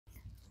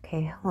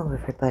Okay, hello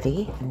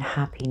everybody and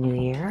Happy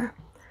New Year.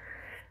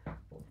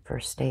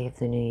 First day of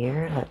the new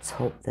year. Let's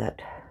hope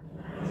that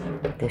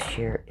this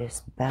year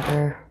is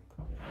better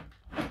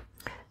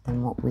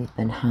than what we've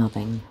been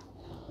having.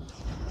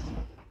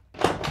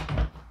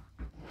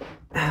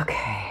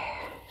 Okay,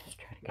 just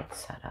try to get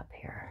set up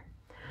here.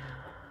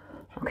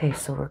 Okay,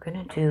 so we're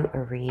going to do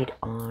a read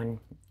on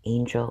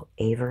Angel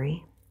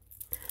Avery.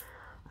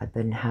 I've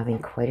been having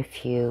quite a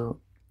few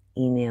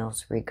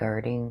emails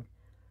regarding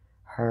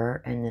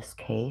her in this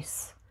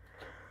case.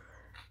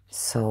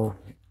 So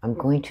I'm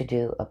going to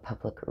do a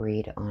public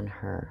read on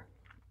her.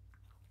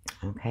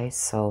 Okay,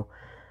 so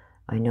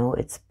I know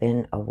it's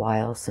been a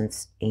while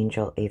since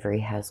Angel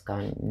Avery has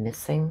gone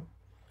missing.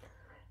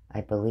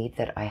 I believe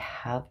that I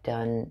have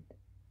done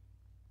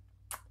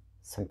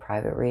some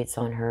private reads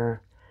on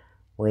her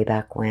way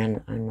back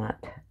when. I'm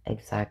not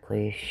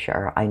exactly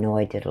sure. I know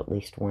I did at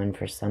least one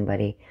for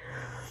somebody,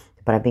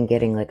 but I've been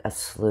getting like a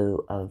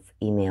slew of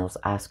emails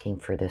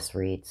asking for this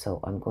read. So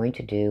I'm going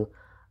to do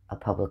a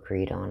public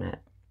read on it.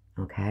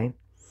 Okay.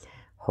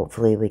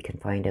 Hopefully we can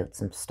find out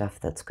some stuff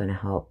that's going to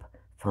help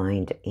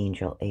find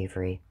Angel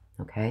Avery.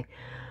 Okay.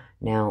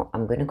 Now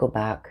I'm going to go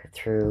back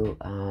through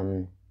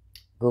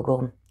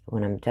Google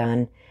when I'm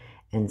done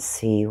and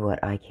see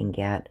what I can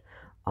get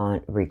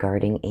on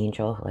regarding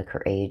Angel, like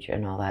her age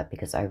and all that,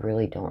 because I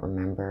really don't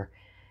remember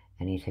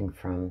anything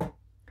from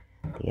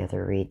the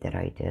other read that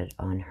I did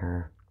on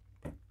her.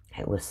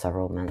 It was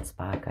several months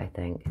back, I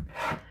think.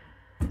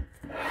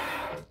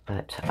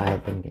 But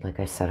I've been,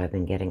 like I said, I've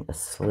been getting a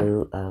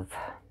slew of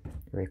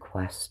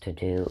requests to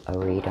do a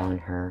read on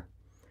her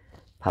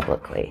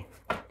publicly.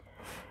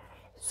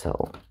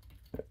 So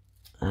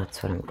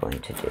that's what I'm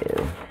going to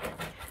do.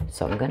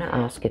 So I'm going to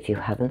ask, if you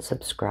haven't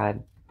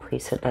subscribed,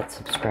 please hit that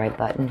subscribe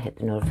button, hit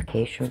the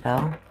notification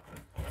bell.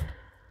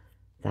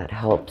 That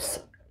helps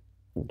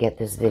get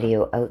this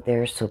video out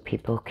there so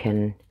people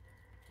can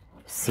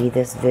see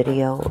this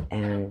video,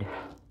 and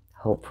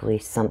hopefully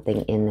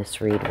something in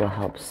this read will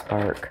help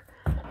spark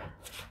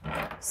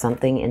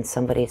something in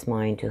somebody's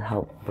mind to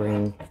help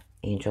bring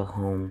Angel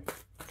home.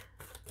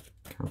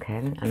 Okay,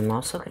 and I'm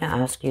also going to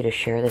ask you to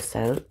share this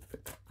out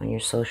on your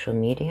social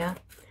media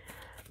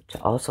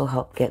to also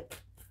help get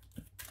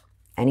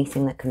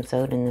anything that comes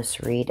out in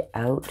this read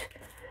out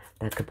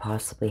that could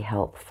possibly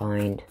help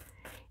find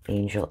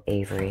Angel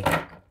Avery.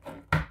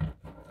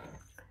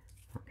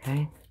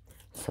 Okay,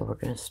 so we're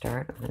going to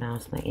start. I'm going to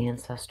ask my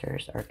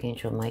ancestors,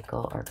 Archangel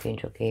Michael,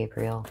 Archangel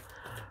Gabriel,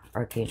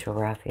 Archangel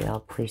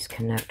Raphael, please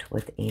connect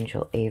with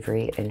Angel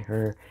Avery and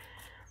her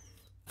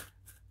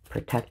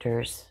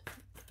protectors,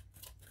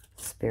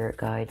 spirit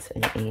guides,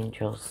 and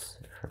angels,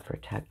 her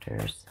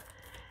protectors,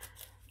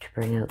 to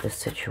bring out the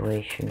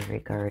situation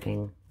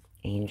regarding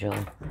Angel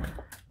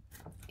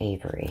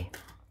Avery.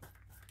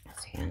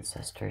 That's the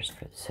ancestors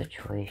for the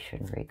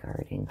situation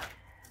regarding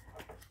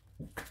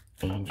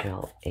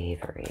Angel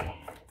Avery.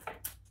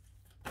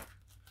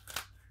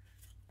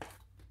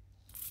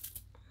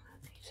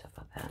 These up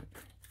a bit.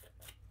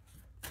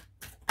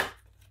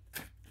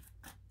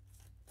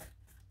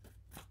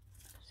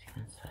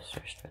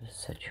 Ancestors for the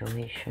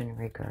situation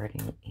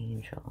regarding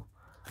Angel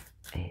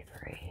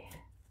Avery.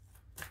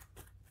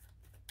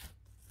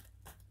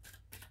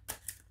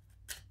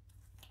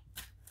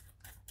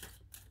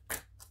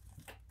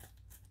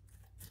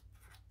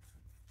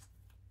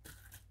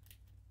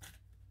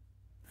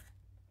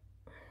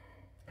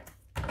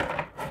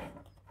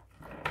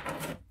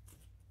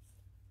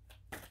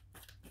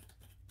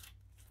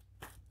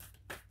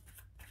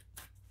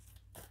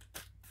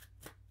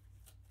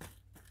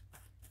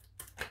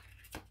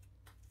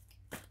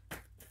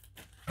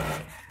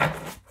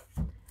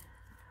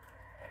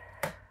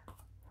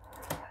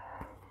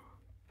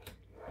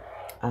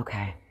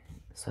 Okay,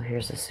 so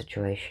here's the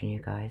situation,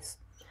 you guys.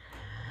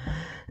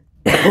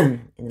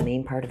 In the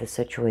main part of the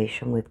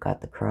situation, we've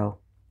got the crow,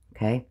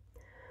 okay?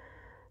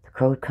 The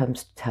crow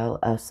comes to tell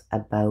us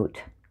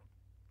about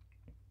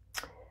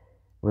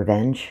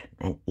revenge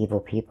and evil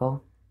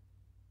people,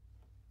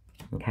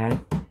 okay?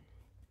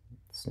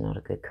 It's not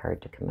a good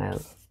card to come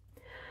out.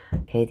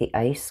 Okay, the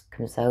ice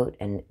comes out,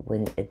 and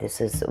when this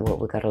is what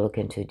we got to look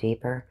into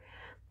deeper.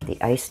 The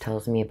ice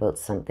tells me about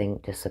something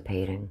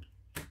dissipating.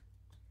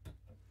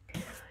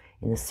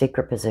 In the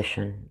secret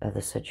position of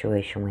the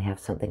situation, we have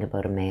something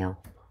about a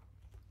male.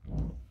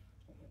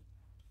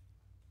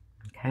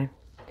 Okay,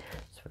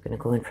 so we're going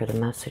to go in for the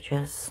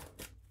messages.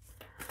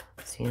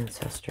 It's the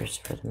ancestors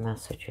for the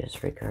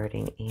messages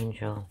regarding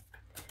Angel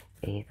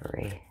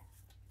Avery.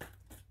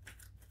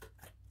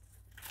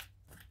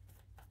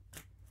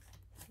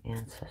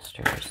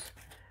 Ancestors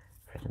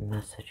for the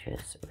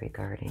messages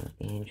regarding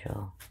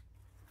Angel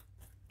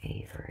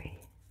Avery.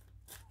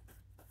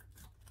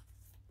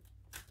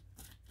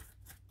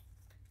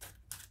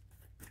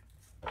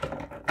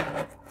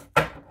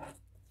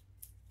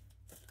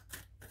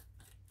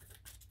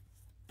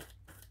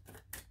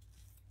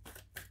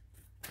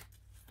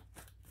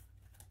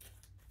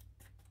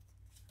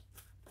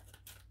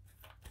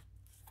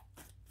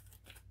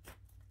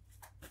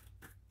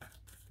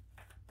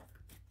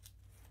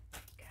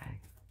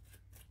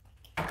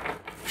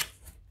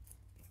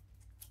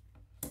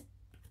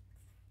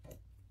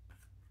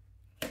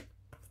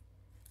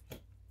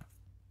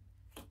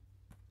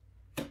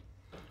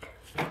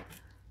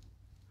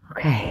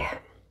 Okay,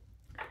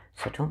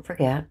 so don't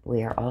forget,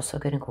 we are also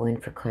going to go in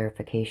for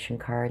clarification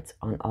cards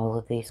on all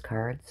of these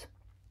cards.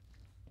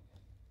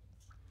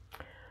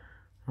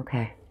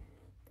 Okay,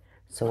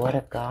 so what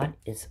I've got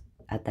is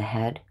at the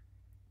head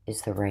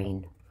is the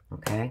rain,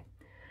 okay?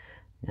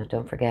 Now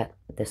don't forget,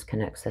 this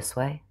connects this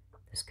way,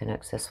 this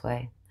connects this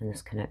way, and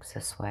this connects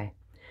this way.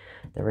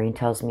 The rain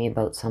tells me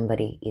about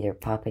somebody either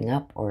popping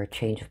up or a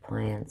change of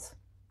plans,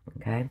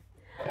 okay?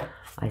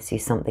 I see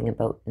something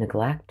about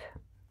neglect.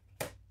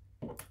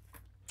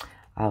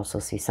 I also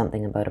see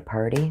something about a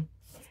party.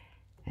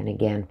 And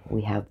again,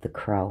 we have the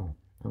crow,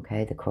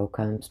 okay? The crow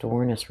comes to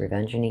warn us,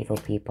 revenge and evil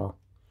people,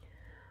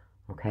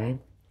 okay?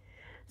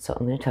 So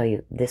I'm going to tell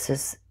you, this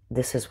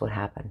is what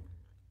happened,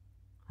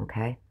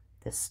 okay?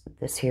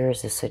 This here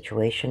is the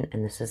situation,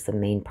 and this is the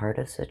main part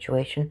of the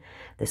situation.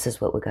 This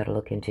is what we got to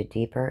look into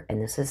deeper,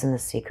 and this is in the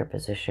secret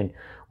position,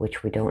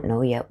 which we don't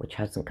know yet, which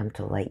hasn't come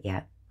to light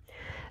yet.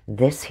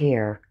 This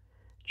here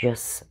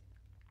just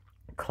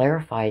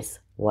clarifies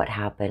what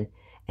happened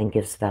and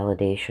gives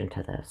validation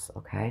to this,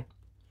 okay?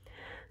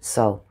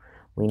 So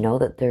we know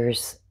that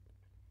there's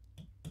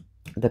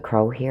the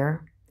crow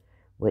here,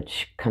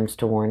 which comes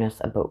to warn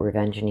us about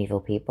revenge and evil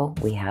people.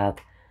 We have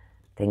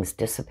things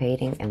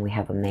dissipating, and we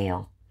have a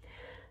male.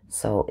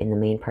 So in the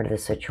main part of the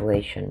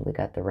situation, we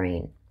got the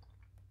rain.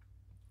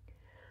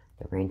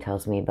 The rain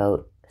tells me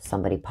about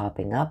somebody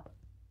popping up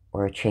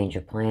or a change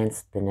of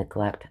plans, the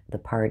neglect, the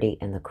party,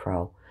 and the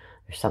crow.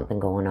 There's something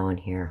going on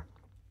here.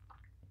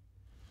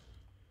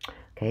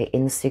 Okay,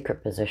 in the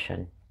secret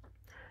position,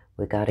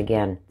 we got,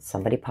 again,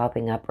 somebody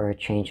popping up or a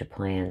change of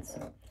plans.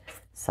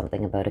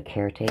 Something about a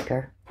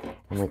caretaker.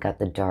 And we got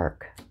the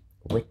dark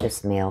with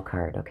this male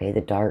card, okay?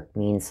 The dark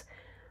means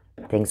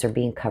things are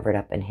being covered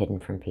up and hidden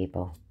from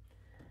people.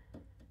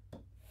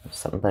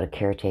 Something about a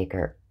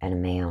caretaker and a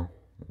male,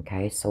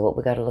 okay? So what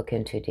we got to look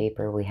into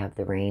deeper, we have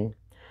the rain.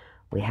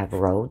 We have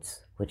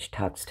roads, which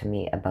talks to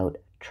me about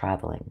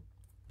traveling,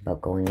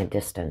 about going a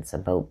distance,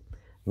 about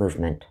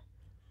movement.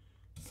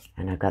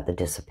 And I've got the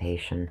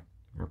dissipation,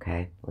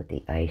 okay, with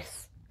the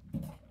ice.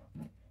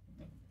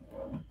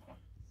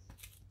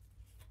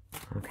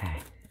 Okay,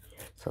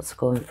 so let's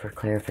go in for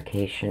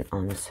clarification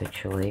on the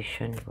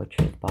situation, which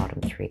are the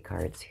bottom three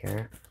cards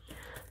here.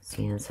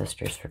 See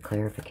ancestors for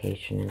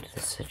clarification into the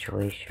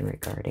situation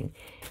regarding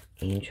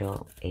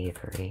Angel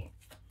Avery.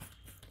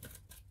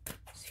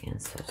 See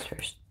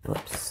ancestors.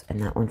 Whoops,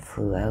 and that one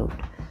flew out.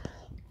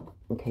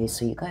 Okay,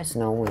 so you guys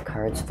know when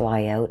cards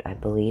fly out, I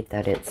believe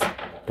that it's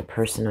the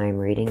person I'm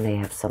reading. They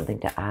have something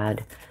to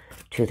add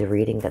to the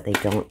reading that they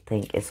don't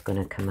think is going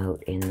to come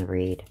out in the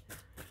read.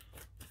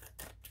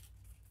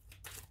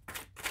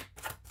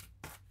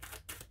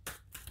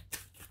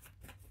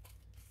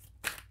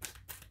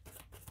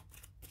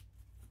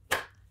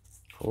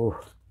 Ooh.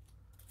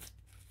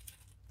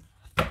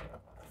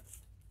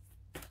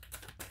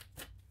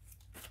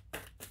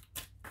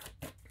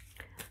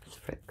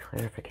 For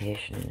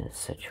clarification in this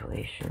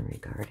situation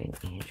regarding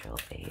Angel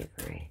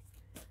Avery.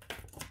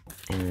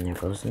 And there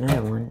goes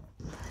another one.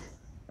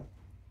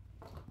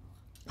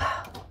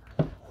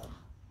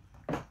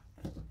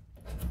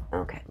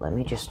 Okay, let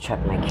me just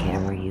check my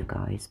camera, you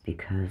guys,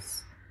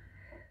 because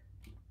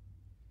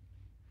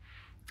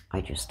I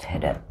just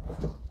hit it.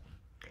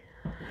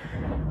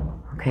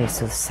 Okay,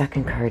 so the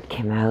second card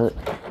came out.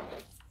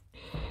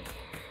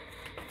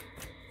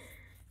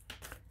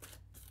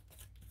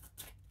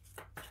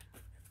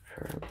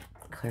 For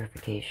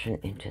clarification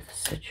into the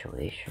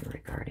situation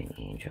regarding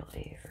Angel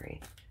Avery.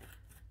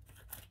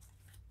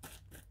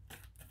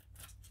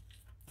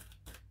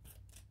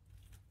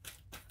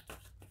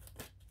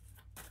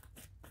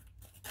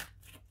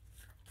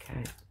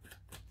 Okay.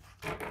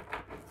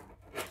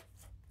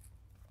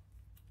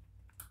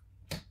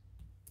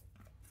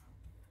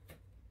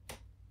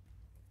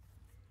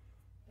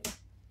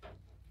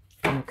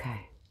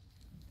 Okay.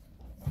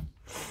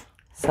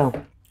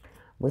 So,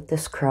 with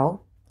this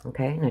crow,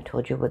 okay, and I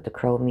told you what the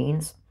crow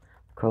means.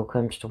 The crow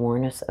comes to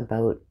warn us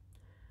about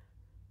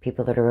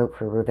people that are out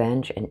for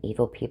revenge and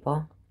evil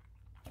people.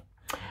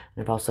 And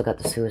I've also got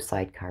the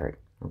suicide card,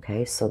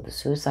 okay? So the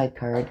suicide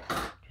card,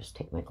 just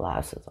take my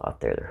glasses off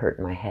there, they're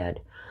hurting my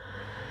head.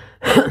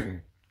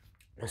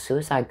 The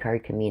suicide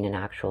card can mean an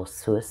actual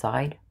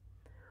suicide,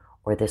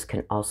 or this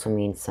can also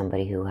mean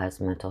somebody who has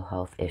mental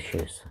health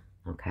issues,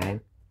 okay?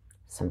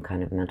 Some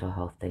kind of mental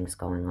health things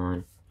going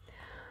on.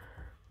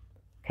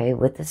 Okay,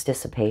 with this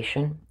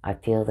dissipation, I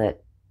feel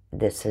that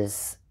this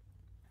is...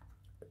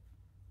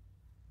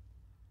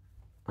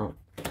 Oh,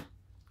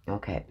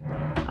 okay.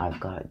 I've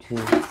got to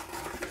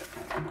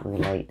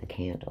relight the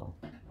candle.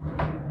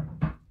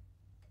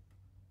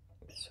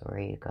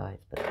 Sorry, you guys,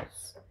 but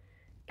this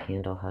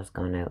candle has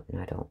gone out, and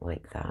I don't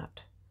like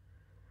that.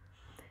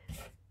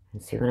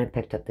 And see, when I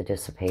picked up the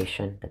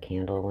dissipation, the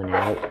candle went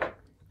out.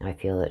 I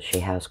feel that she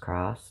has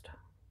crossed.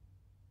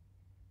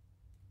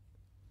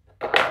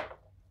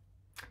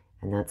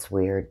 And that's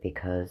weird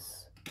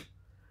because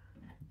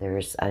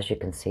there's, as you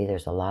can see,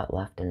 there's a lot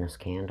left in this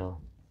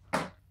candle.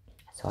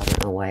 So I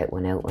don't know why it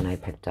went out when I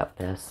picked up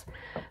this,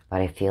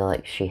 but I feel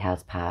like she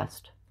has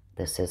passed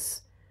this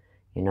is,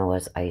 you know,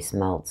 as ice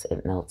melts,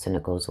 it melts and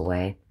it goes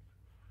away.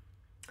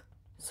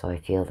 So I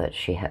feel that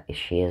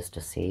she is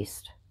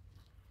deceased.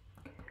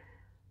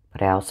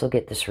 But I also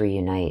get this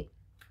reunite.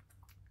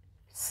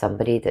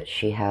 Somebody that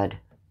she had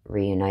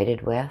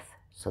reunited with.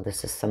 So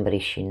this is somebody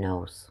she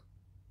knows.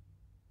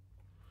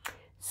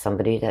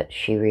 Somebody that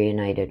she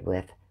reunited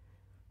with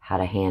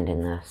had a hand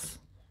in this.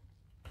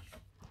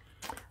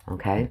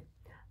 Okay?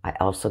 I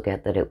also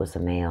get that it was a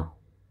male.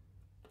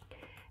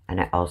 And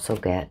I also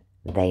get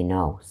they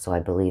know. So I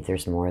believe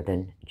there's more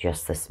than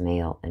just this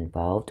male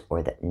involved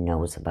or that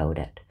knows about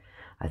it.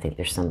 I think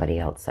there's somebody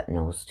else that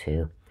knows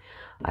too.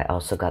 I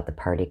also got the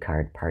party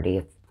card, party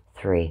of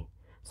 3.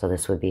 So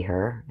this would be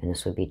her and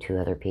this would be 2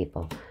 other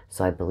people.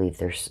 So I believe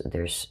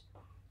there's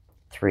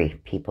 3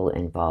 people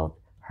involved,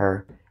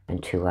 her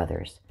and 2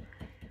 others.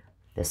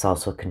 This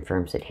also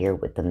confirms it here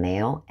with the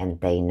male and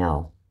they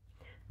know.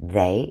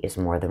 They is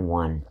more than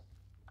 1.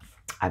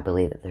 I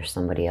believe that there's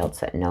somebody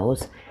else that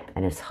knows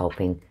and is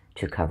helping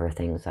to cover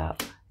things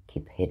up,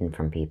 keep hidden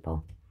from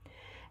people.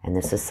 And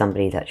this is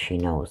somebody that she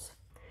knows.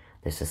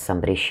 This is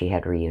somebody she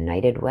had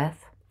reunited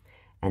with,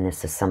 and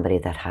this is somebody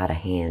that had a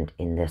hand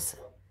in this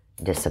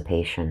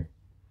dissipation.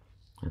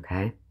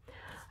 Okay?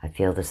 I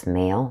feel this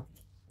male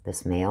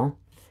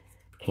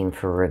came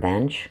for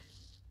revenge.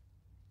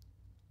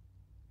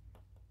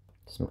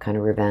 Some kind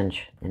of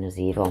revenge and is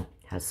evil,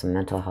 has some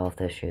mental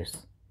health issues.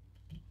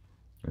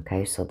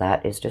 Okay, so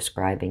that is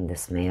describing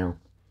this male.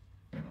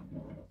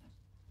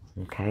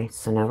 Okay,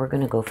 so now we're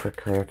going to go for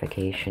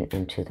clarification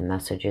into the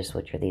messages,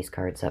 which are these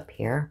cards up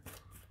here.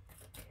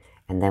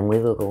 And then we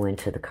will go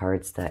into the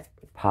cards that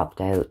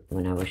popped out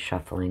when I was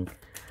shuffling.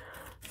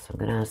 So I'm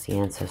going to ask the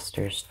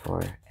ancestors for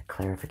a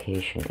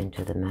clarification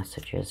into the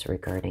messages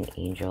regarding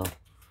Angel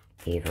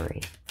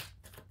Avery.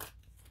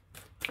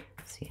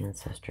 Ask the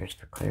ancestors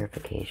for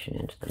clarification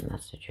into the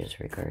messages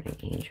regarding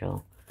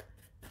Angel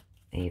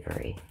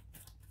Avery.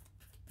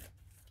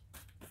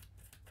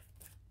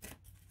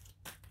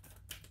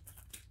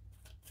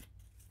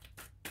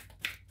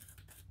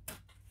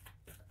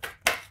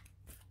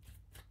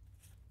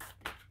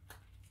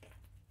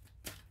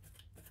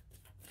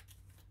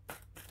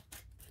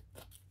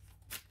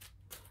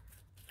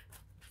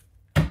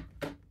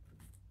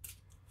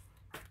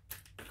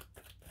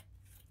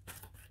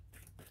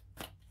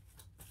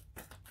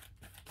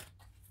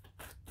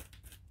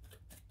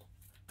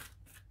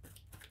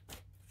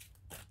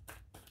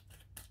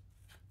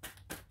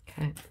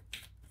 Okay.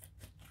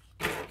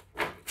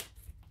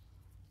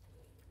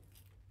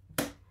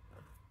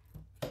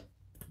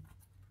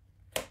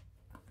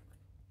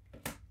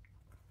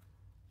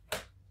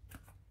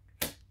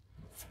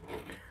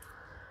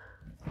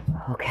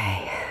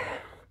 Okay.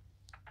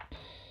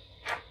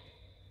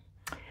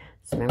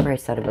 So remember I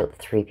said about the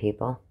 3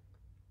 people?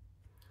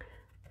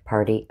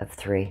 Party of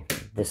 3.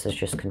 This is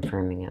just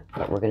confirming it.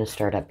 But we're going to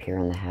start up here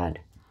in the head.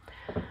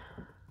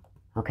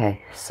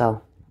 Okay,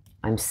 so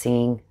I'm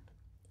seeing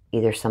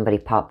either somebody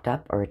popped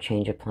up or a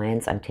change of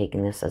plans. I'm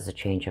taking this as a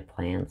change of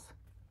plans.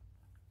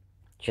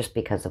 Just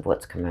because of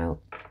what's come out.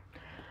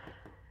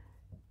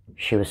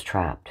 She was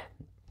trapped.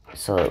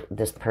 So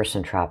this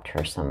person trapped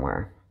her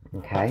somewhere.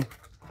 Okay.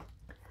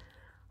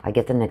 I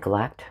get the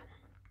neglect.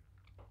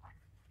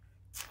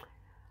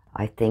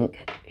 I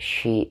think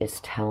she is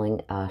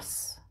telling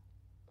us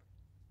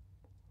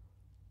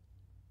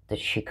that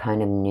she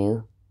kind of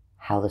knew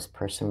how this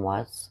person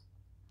was.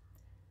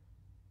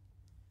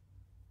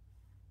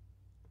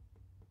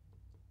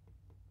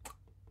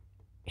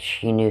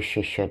 She knew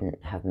she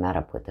shouldn't have met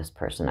up with this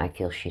person. I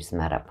feel she's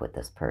met up with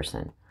this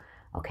person.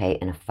 Okay,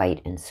 and a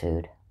fight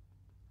ensued.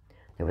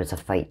 There was a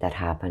fight that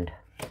happened.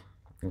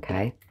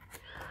 Okay.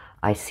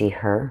 I see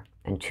her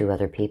and 2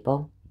 other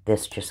people.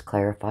 This just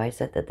clarifies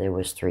it, that there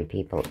was 3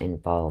 people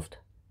involved.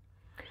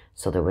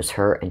 So there was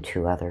her and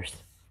 2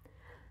 others.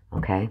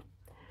 Okay.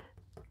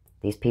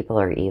 These people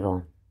are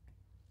evil.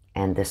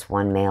 And this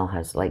one male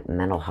has like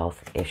mental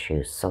health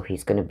issues. So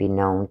he's going to be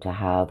known to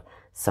have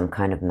some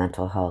kind of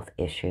mental health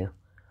issue.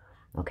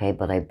 Okay,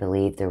 but I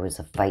believe there was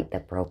a fight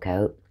that broke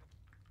out.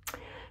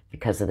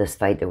 Because of this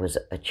fight, there was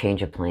a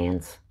change of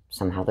plans.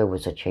 Somehow there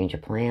was a change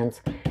of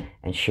plans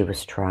and she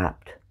was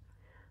trapped.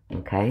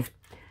 Okay.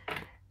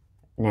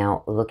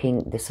 Now,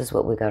 this is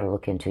what we got to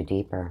look into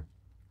deeper.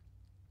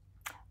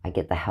 I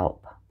get the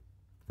help.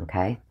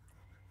 Okay.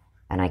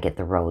 And I get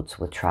the roads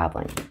with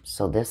traveling.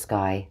 So this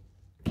guy,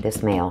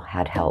 this male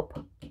had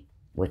help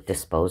with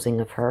disposing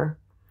of her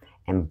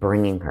and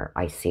bringing her.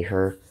 I see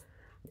her.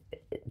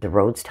 The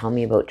roads tell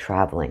me about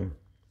traveling.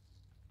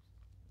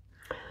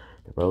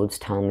 The roads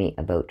tell me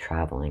about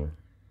traveling.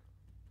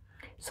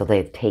 So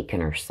they've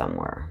taken her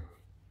somewhere.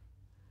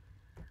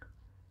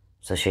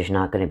 So she's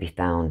not going to be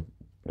found,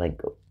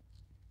 like,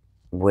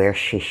 where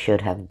she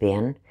should have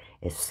been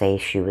is, say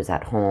she was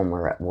at home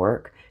or at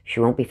work. She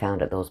won't be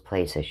found at those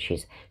places.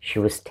 She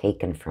was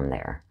taken from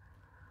there.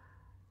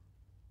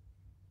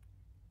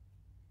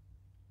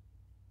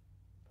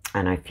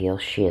 And I feel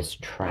she is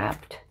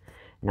trapped.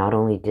 Not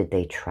only did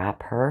they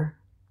trap her,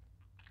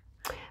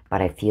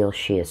 but I feel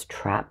she is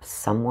trapped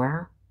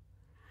somewhere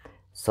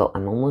So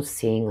I'm almost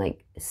seeing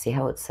like, see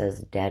how it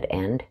says dead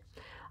end?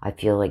 I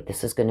feel like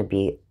this is going to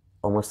be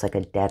almost like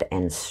a dead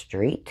end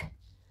street.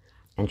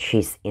 And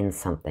she's in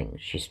something.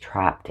 She's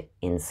trapped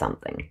in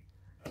something.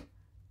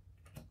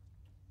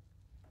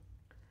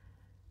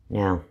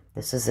 Now,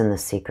 this is in the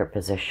secret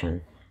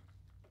position.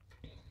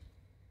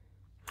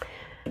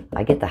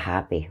 I get the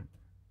happy,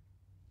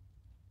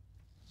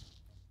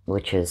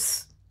 which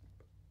is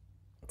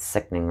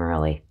sickening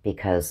really,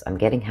 because I'm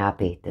getting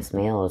happy. This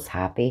male is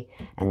happy,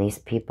 and these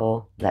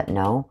people that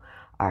know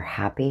are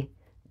happy.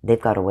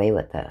 They've got away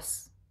with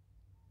this.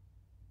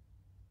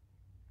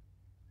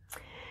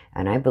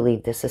 And I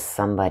believe this is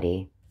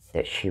somebody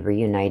that she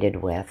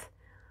reunited with.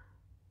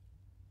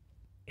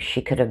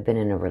 She could have been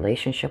in a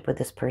relationship with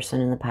this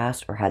person in the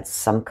past or had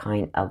some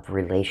kind of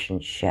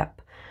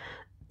relationship.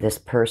 This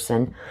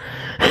person,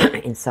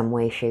 in some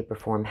way, shape, or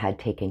form, had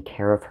taken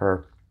care of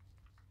her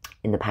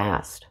in the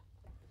past.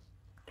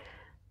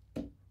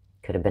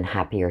 Could have been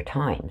happier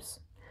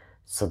times.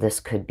 So this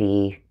could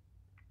be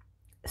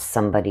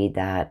somebody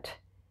that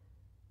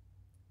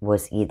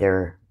was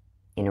either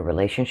in a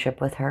relationship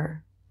with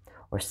her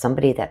or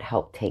somebody that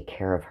helped take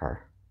care of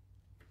her.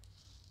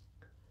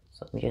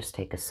 So let me just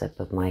take a sip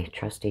of my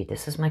trusty,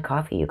 this is my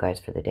coffee, you guys,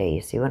 for the day.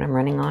 You see what I'm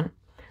running on?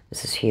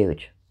 This is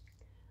huge.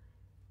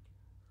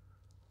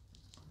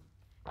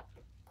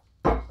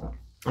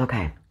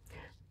 Okay.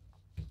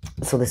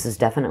 So this is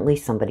definitely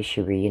somebody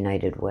she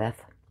reunited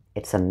with.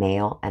 It's a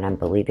male, and I'm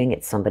believing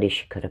it's somebody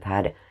she could have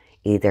had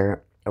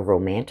either a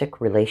romantic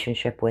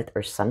relationship with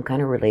or some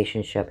kind of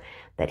relationship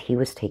that he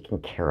was taking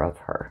care of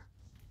her.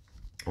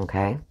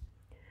 Okay?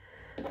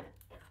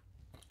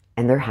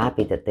 And they're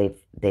happy that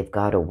they've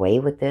got away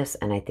with this,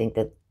 and I think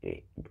that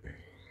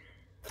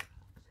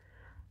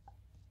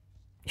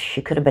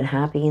she could have been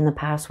happy in the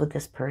past with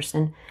this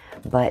person,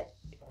 but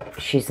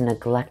she's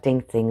neglecting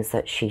things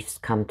that she's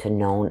come to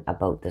know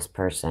about this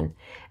person,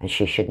 and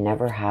she should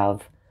never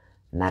have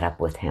met up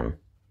with him,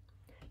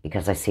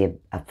 because I see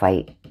a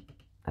fight.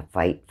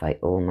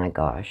 Oh my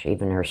gosh,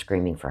 even her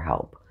screaming for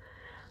help.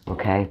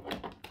 Okay?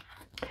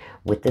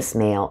 With this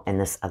male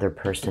and this other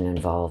person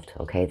involved,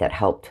 okay, that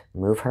helped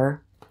move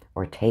her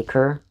or take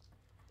her.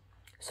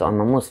 So I'm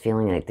almost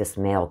feeling like this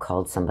male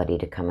called somebody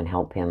to come and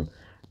help him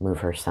move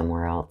her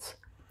somewhere else.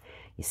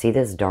 You see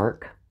this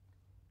dark?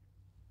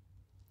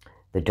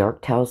 The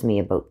dark tells me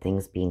about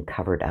things being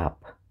covered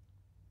up,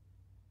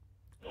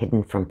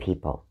 hidden from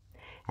people.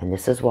 And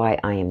this is why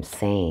I am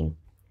saying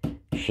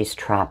she's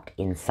trapped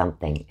in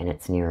something, and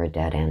it's near a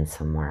dead end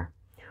somewhere.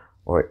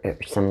 Or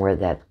somewhere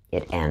that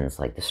it ends,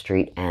 like the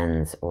street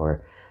ends,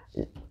 or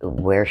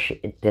where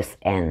this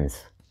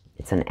ends.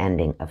 It's an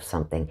ending of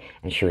something.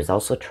 And she was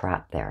also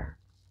trapped there.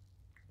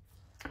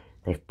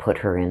 They've put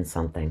her in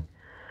something.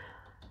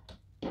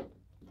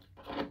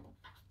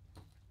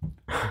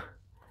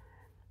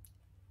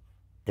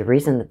 The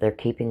reason that they're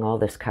keeping all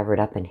this covered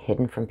up and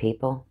hidden from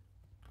people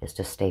is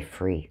to stay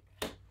free.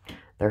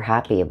 They're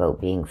happy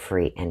about being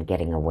free and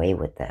getting away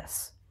with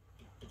this.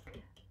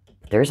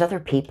 There's other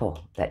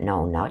people that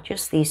know, not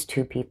just these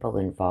two people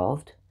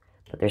involved,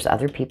 but there's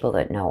other people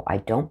that know. I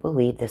don't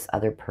believe this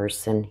other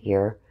person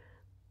here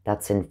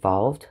that's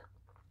involved,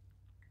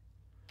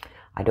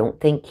 I don't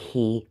think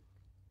he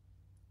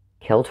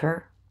killed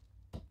her.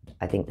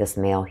 I think this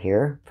male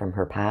here from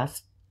her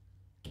past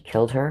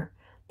killed her,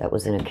 that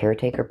was in a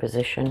caretaker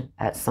position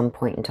at some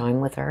point in time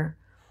with her.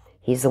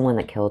 He's the one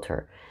that killed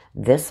her.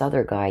 This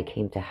other guy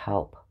came to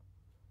help.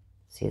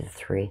 See the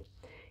three?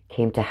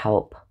 Came to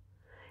help.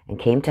 And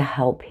came to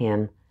help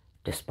him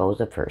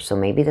dispose of her. So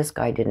maybe this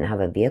guy didn't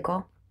have a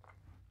vehicle.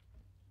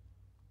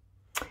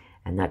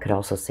 And that could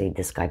also say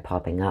this guy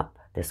popping up.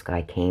 This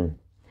guy came.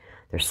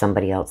 There's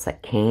somebody else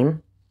that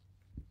came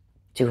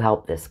to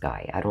help this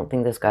guy. I don't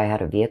think this guy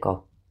had a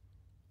vehicle.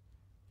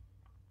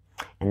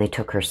 And they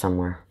took her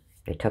somewhere.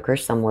 They took her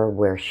somewhere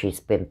where she's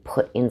been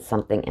put in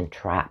something and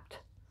trapped.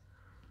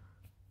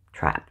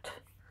 Trapped.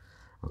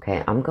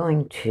 Okay, I'm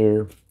going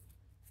to...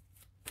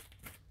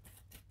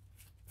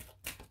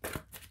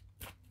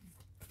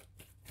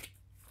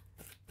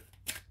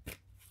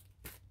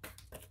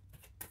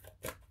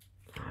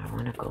 I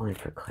want to go in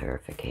for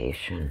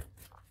clarification.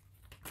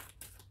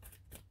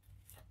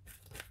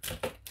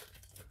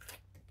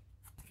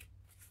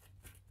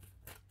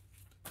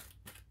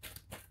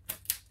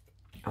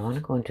 I want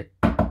to go into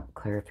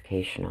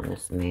clarification on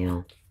this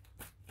male.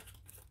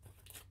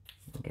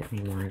 Give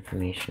me more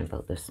information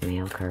about this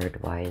male card.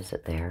 Why is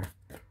it there?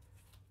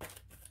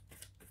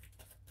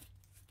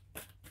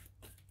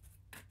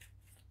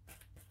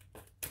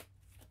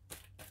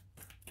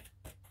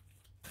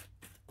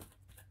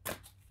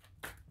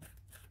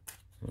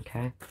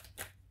 Okay.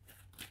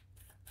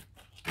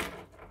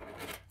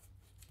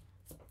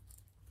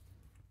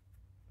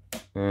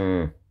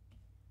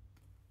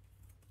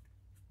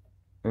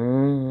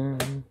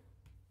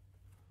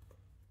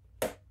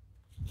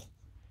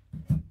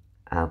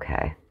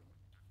 Okay.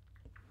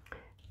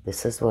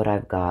 This is what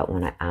I've got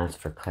when I asked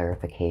for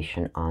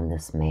clarification on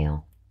this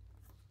male.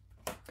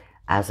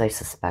 As I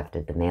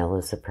suspected, the male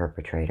is the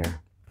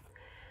perpetrator.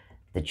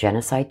 The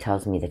genocide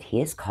tells me that he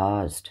has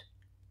caused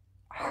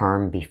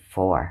harm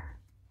before.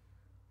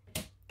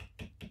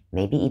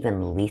 Maybe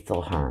even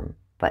lethal harm.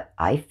 But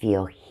I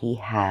feel he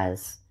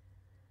has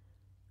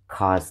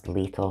caused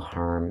lethal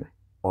harm,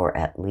 or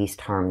at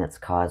least harm that's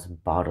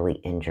caused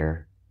bodily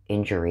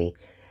injury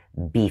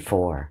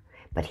before.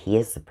 But he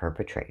is the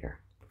perpetrator.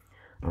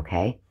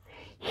 Okay?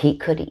 He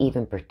could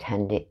even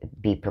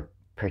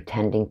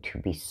pretending to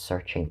be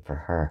searching for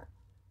her.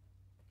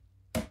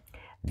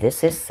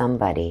 This is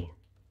somebody.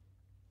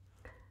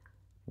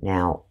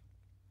 Now,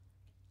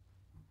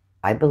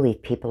 I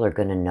believe people are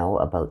going to know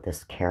about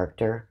this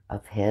character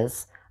of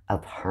his,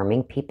 of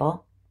harming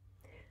people.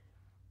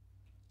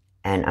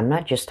 And I'm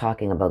not just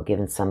talking about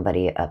giving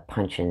somebody a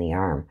punch in the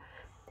arm.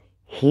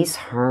 He's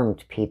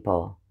harmed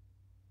people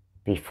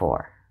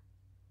before,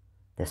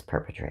 this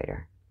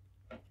perpetrator.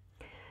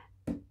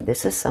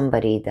 This is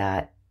somebody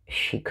that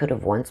she could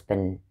have once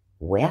been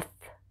with,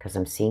 because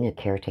I'm seeing a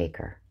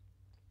caretaker.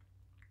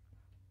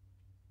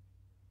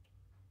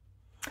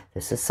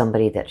 This is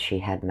somebody that she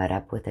had met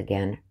up with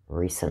again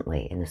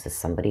recently, and this is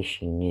somebody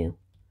she knew.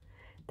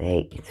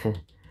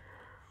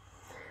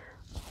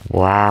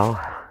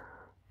 Wow.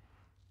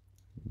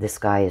 This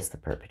guy is the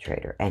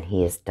perpetrator, and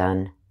he has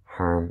done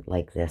harm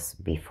like this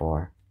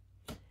before.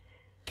 I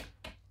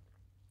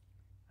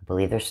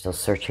believe they're still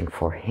searching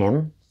for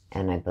him,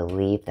 and I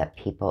believe that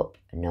people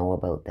know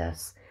about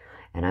this.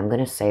 And I'm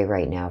going to say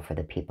right now, for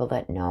the people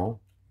that know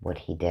what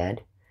he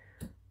did,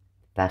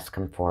 best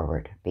come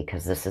forward,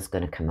 because this is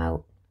going to come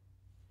out.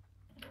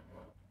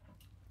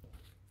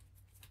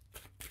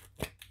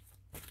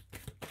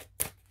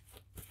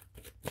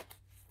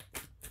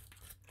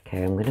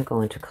 Okay, I'm going to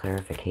go into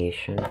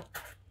clarification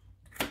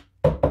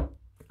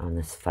on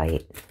this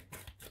fight.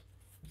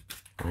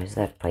 Why is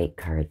that fight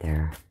card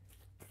there?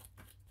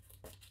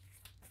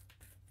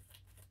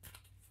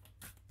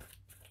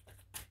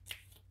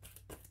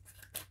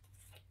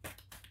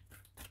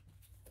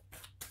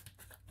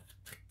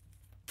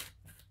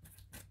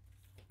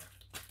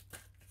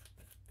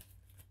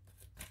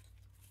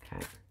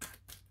 Okay.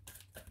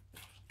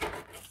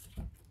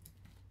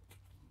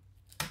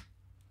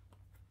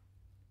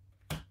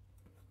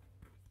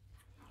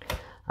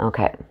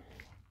 Okay.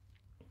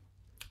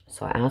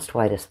 So I asked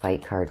why this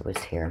fight card was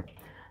here.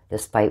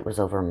 This fight was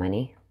over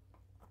money.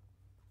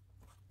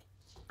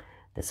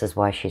 This is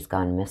why she's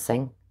gone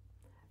missing.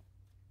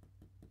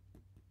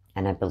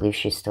 And I believe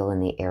she's still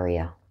in the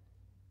area.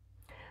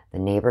 The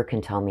neighbor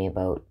can tell me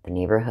about the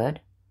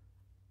neighborhood.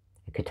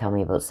 It could tell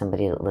me about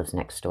somebody that lives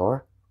next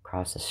door,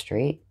 across the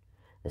street.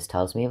 This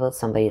tells me about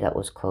somebody that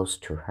was close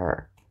to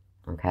her,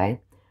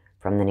 okay,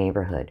 from the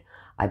neighborhood.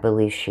 I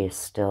believe she is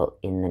still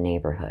in the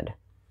neighborhood.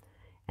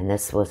 And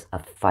this was a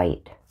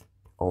fight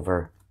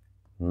over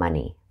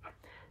money.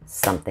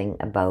 Something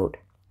about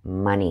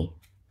money.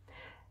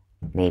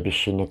 Maybe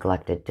she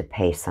neglected to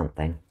pay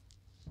something,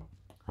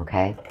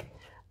 okay?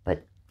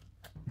 But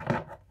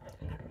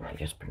let me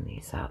just bring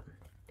these up.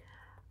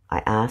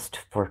 I asked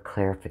for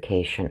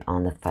clarification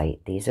on the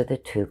fight. These are the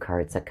two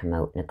cards that come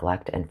out,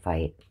 neglect and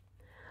fight.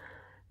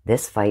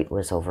 This fight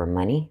was over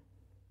money.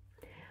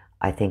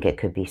 I think it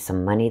could be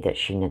some money that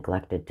she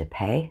neglected to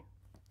pay.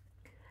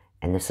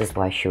 And this is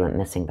why she went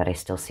missing, but I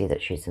still see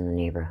that she's in the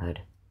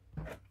neighborhood.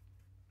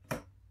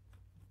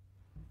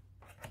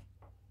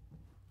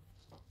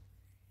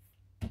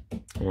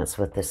 And it's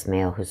with this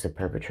male who's the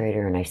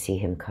perpetrator, and I see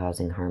him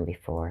causing harm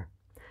before.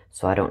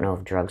 So I don't know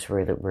if drugs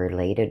were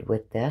related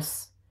with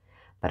this,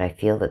 but I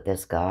feel that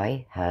this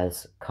guy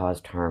has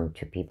caused harm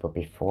to people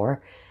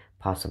before,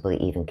 possibly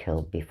even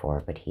killed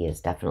before, but he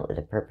is definitely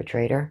the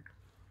perpetrator.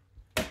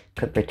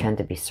 Could pretend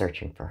to be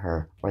searching for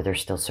her, or they're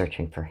still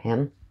searching for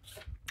him.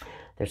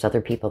 There's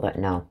other people that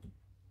know,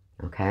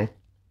 okay?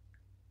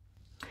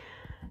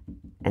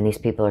 And these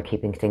people are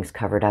keeping things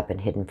covered up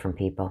and hidden from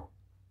people.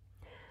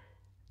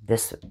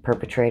 This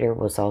perpetrator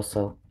was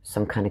also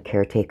some kind of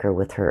caretaker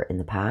with her in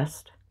the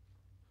past.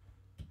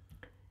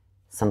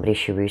 Somebody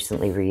she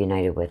recently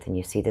reunited with. And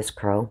you see this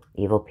crow,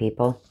 evil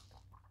people,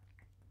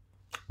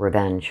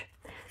 revenge.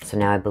 So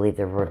now I believe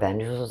the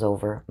revenge was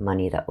over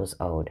money that was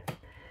owed.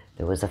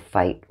 There was a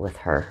fight with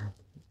her,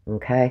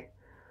 okay?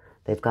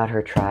 They've got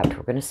her trapped.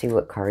 We're going to see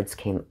what cards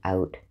came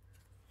out.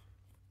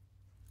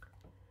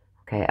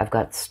 Okay, I've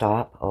got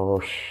stop. Oh,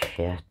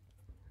 shit.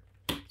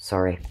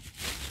 Sorry.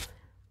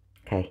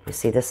 Okay, you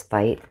see this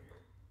fight?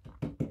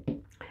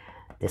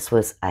 This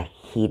was a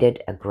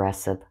heated,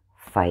 aggressive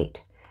fight,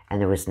 and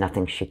there was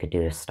nothing she could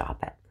do to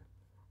stop it.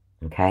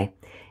 Okay?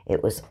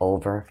 It was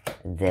over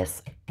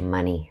this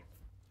money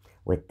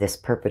with this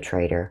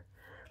perpetrator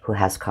who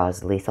has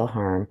caused lethal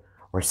harm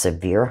or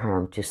severe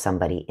harm to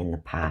somebody in the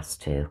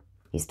past too.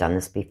 He's done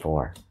this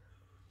before.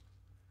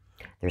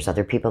 There's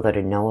other people that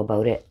know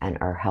about it and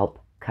are help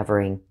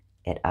covering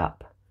it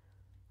up.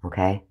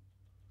 Okay?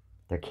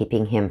 They're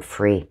keeping him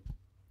free.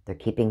 They're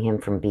keeping him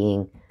from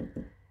being,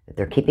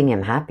 they're keeping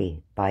him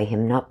happy by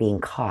him not being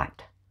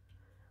caught.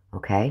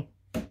 Okay?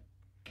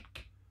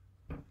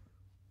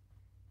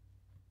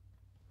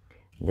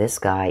 This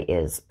guy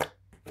is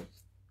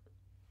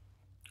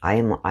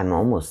I'm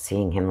almost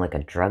seeing him like a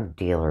drug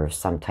dealer of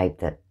some type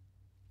that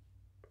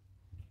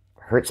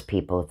hurts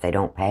people if they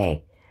don't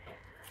pay.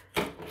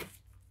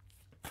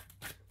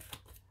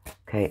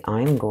 Okay,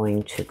 I'm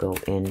going to go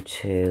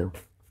into,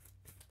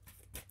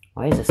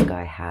 why is this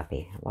guy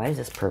happy? Why is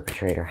this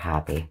perpetrator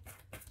happy?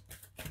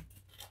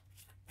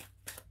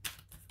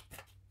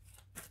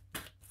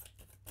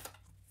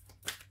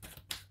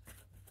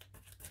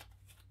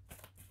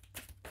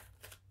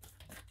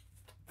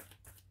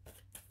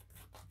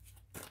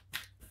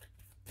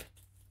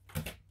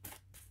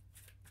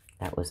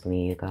 That was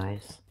me, you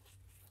guys.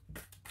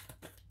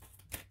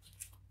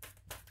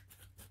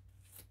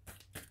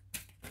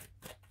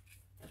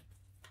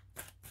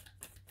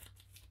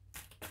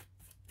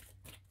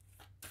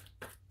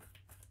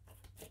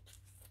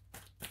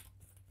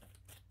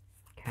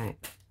 Okay.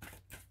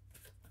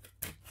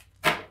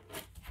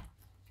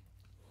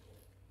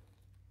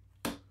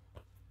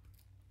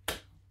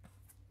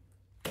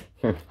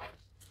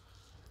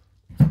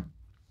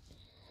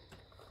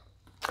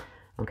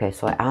 Okay,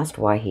 so I asked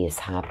why he is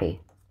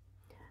happy.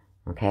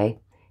 Okay,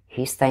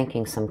 he's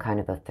thanking some kind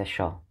of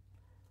official.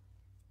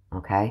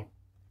 Okay,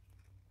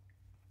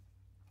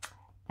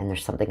 and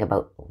there's something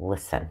about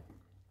listen.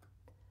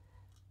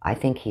 I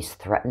think he's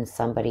threatened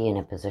somebody in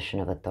a position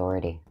of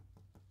authority.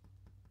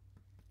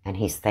 And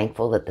he's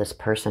thankful that this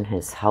person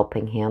is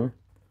helping him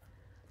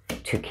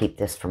to keep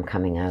this from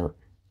coming out.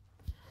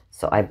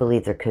 So I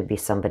believe there could be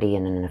somebody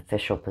in an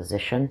official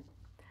position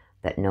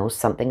that knows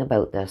something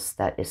about this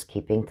that is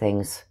keeping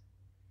things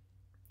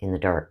in the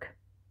dark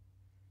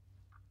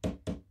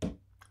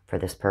for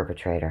this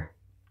perpetrator.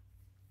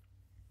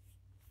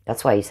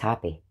 That's why he's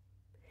happy.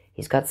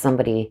 He's got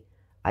somebody,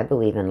 I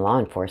believe, in law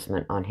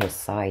enforcement on his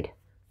side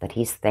that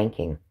he's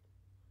thanking.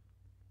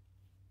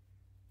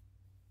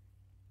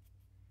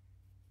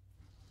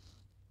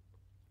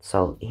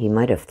 So he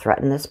might have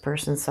threatened this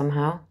person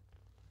somehow,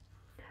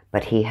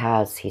 but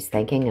he's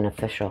thanking an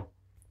official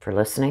for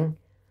listening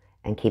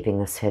and keeping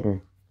this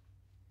hidden.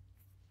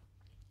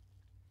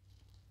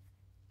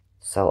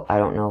 So I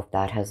don't know if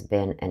that has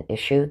been an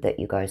issue that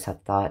you guys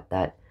have thought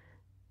that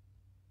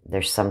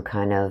there's some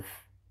kind of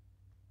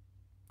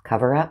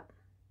cover-up.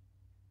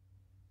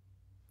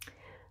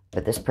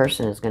 But this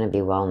person is going to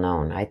be well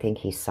known. I think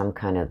he's some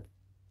kind of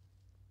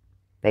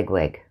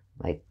bigwig,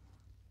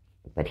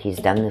 but he's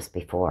done this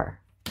before.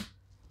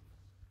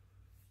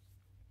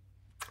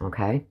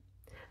 Okay?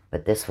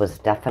 But this was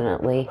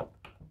definitely,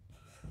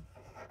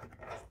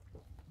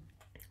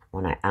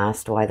 when I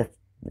asked why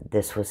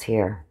this was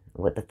here,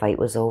 what the fight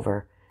was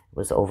over, it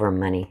was over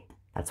money.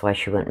 That's why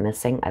she went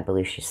missing. I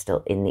believe she's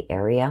still in the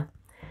area.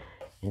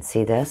 And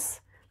see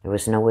this? There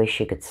was no way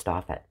she could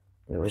stop it.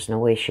 There was no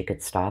way she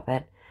could stop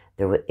it.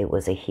 It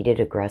was a heated,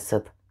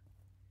 aggressive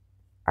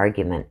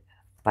argument,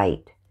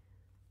 fight.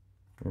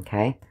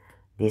 Okay?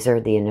 These are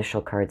the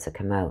initial cards that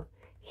come out.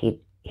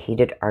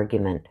 Heated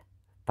argument,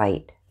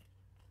 fight,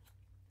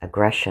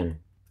 aggression.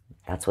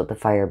 That's what the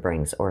fire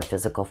brings, or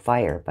physical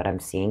fire. But I'm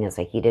seeing as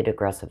a heated,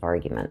 aggressive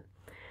argument.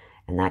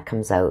 And that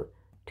comes out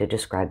to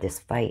describe this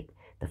fight.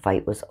 The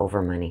fight was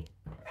over money.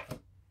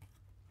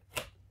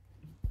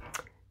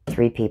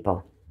 3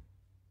 people.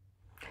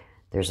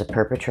 There's a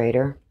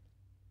perpetrator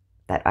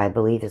that I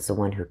believe is the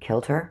one who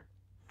killed her.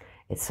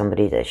 It's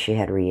somebody that she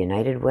had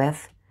reunited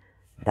with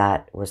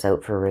that was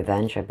out for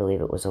revenge. I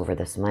believe it was over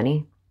this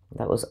money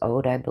that was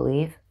owed, I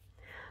believe.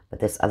 But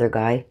this other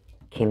guy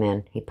came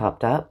in. He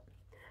popped up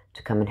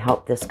to come and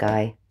help this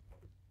guy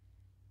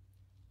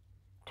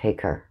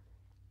take her.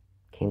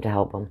 Came to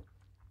help him.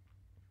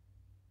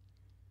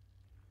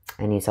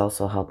 And he's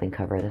also helping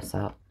cover this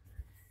up.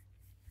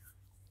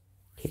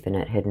 Keeping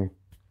it hidden.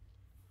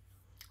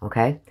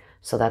 Okay?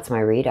 So that's my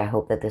read. I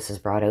hope that this has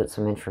brought out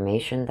some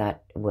information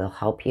that will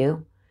help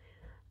you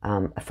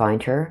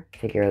find her,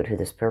 figure out who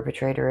this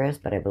perpetrator is.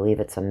 But I believe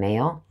it's a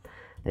male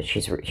that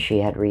she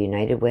had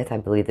reunited with. I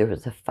believe there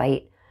was a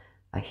fight,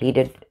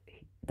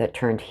 that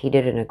turned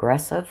heated and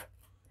aggressive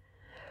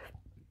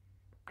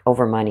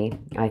over money.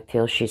 I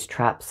feel she's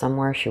trapped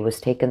somewhere. She was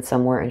taken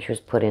somewhere and she was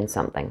put in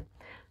something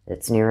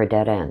that's near a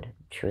dead end.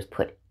 She was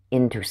put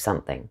into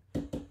something.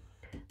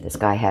 This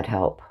guy had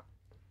help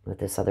with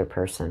this other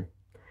person.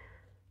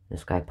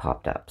 This guy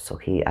popped up. So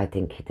I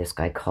think this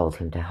guy called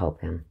him to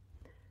help him.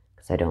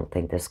 Because I don't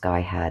think this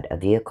guy had a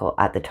vehicle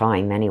at the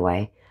time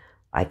anyway.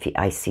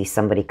 I see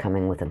somebody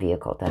coming with a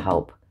vehicle to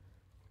help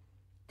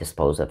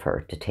dispose of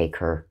her, to take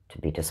her to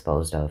be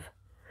disposed of.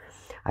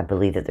 I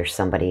believe that there's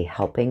somebody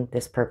helping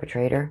this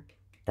perpetrator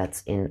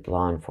that's in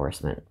law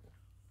enforcement.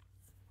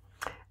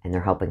 And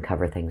they're helping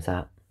cover things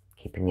up,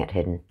 keeping it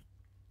hidden.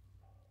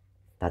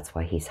 That's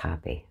why he's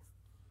happy.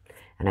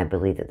 And I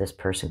believe that this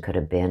person could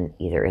have been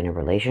either in a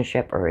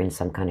relationship or in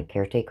some kind of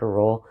caretaker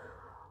role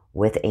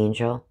with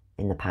Angel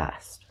in the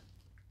past.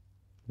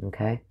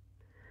 Okay?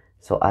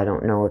 So I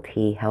don't know if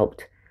he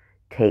helped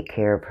take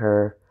care of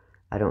her.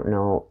 I don't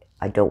know.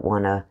 I don't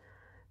want to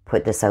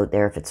put this out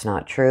there if it's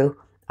not true.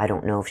 I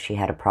don't know if she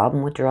had a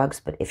problem with drugs,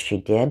 but if she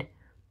did,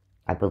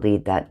 I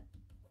believe that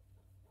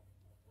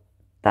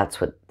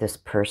that's what this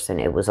person,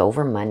 it was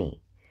over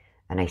money.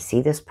 And I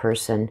see this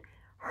person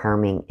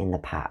harming in the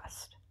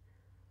past.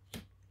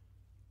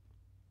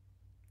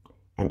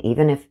 And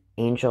even if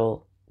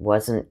Angel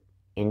wasn't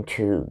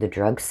into the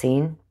drug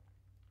scene,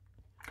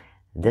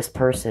 this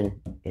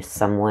person is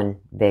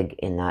someone big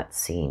in that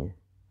scene.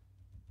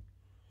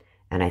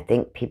 And I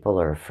think people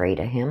are afraid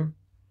of him.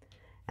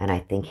 And I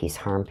think he's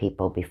harmed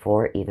people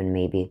before, even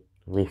maybe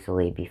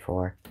lethally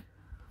before.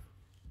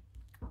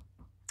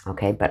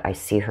 Okay, but I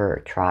see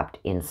her trapped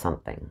in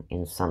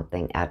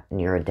something at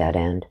near a dead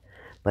end.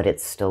 But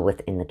it's still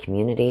within the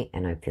community,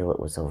 and I feel it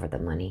was over the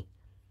money.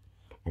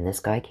 And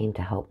this guy came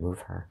to help move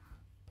her.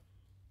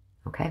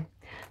 Okay,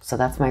 so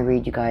that's my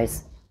read, you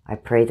guys. I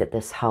pray that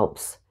this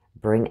helps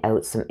bring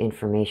out some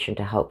information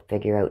to help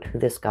figure out who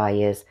this guy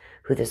is,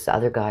 who this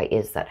other guy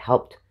is that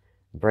helped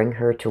bring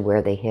her to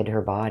where they hid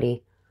her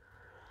body.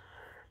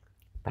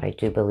 But I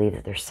do believe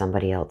that there's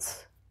somebody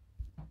else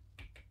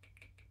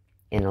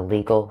in a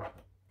legal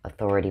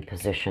authority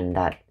position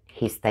that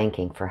he's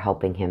thanking for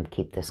helping him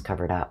keep this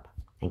covered up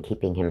and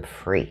keeping him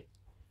free.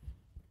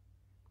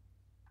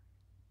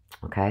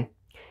 Okay?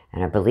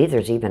 And I believe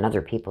there's even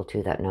other people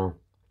too that know.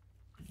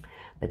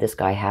 But this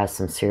guy has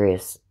some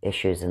serious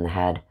issues in the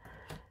head.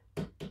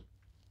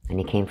 And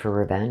he came for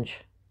revenge.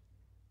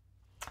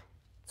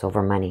 It's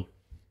over money.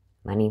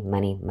 Money,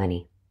 money,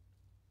 money.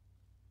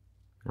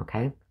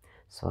 Okay?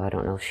 So I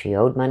don't know if she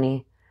owed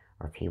money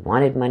or if he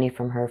wanted money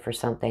from her for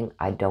something.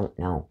 I don't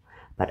know.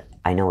 But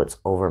I know it's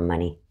over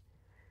money.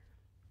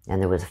 And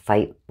there was a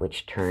fight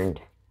which turned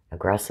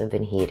aggressive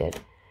and heated.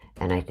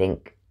 And I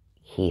think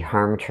he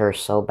harmed her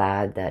so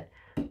bad that,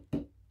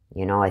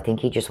 you know, I think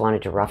he just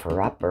wanted to rough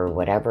her up or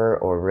whatever,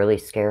 or really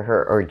scare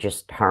her, or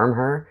just harm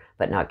her,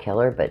 but not kill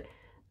her. But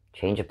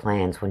change of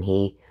plans when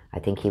I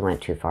think he went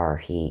too far.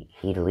 He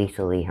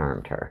lethally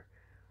harmed her.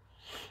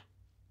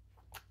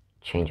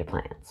 Change of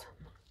plans.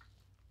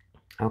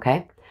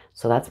 Okay,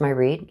 so that's my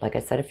read. Like I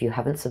said, if you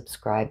haven't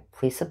subscribed,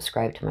 please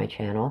subscribe to my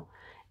channel.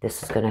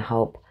 This is going to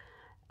help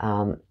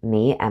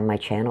me and my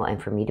channel,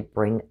 and for me to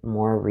bring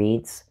more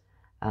reads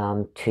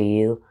to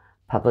you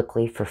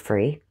publicly for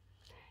free.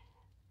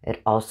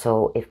 It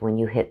also, when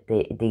you hit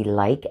the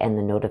like and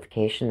the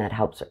notification, that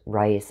helps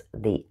rise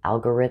the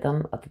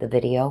algorithm of the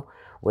video,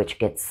 which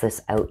gets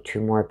this out to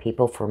more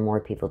people for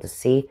more people to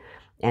see.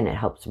 And it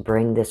helps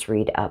bring this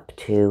read up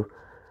to,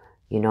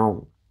 you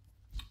know,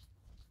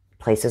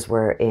 places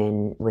where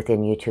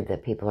within YouTube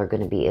that people are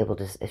going to be able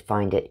to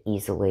find it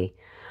easily.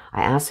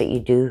 I ask that you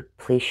do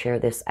please share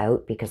this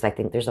out, because I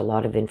think there's a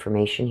lot of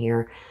information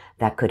here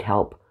that could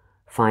help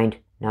find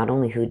not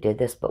only who did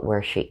this, but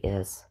where she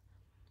is.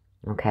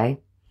 Okay?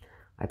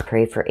 I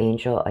pray for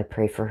Angel. I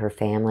pray for her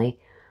family.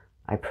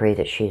 I pray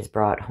that she's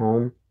brought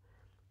home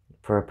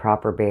for a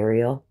proper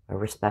burial, a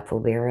respectful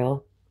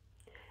burial.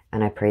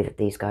 And I pray that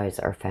these guys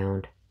are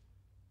found.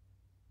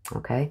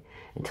 Okay?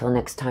 Until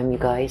next time, you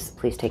guys,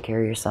 please take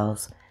care of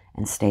yourselves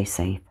and stay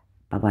safe.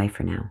 Bye-bye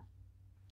for now.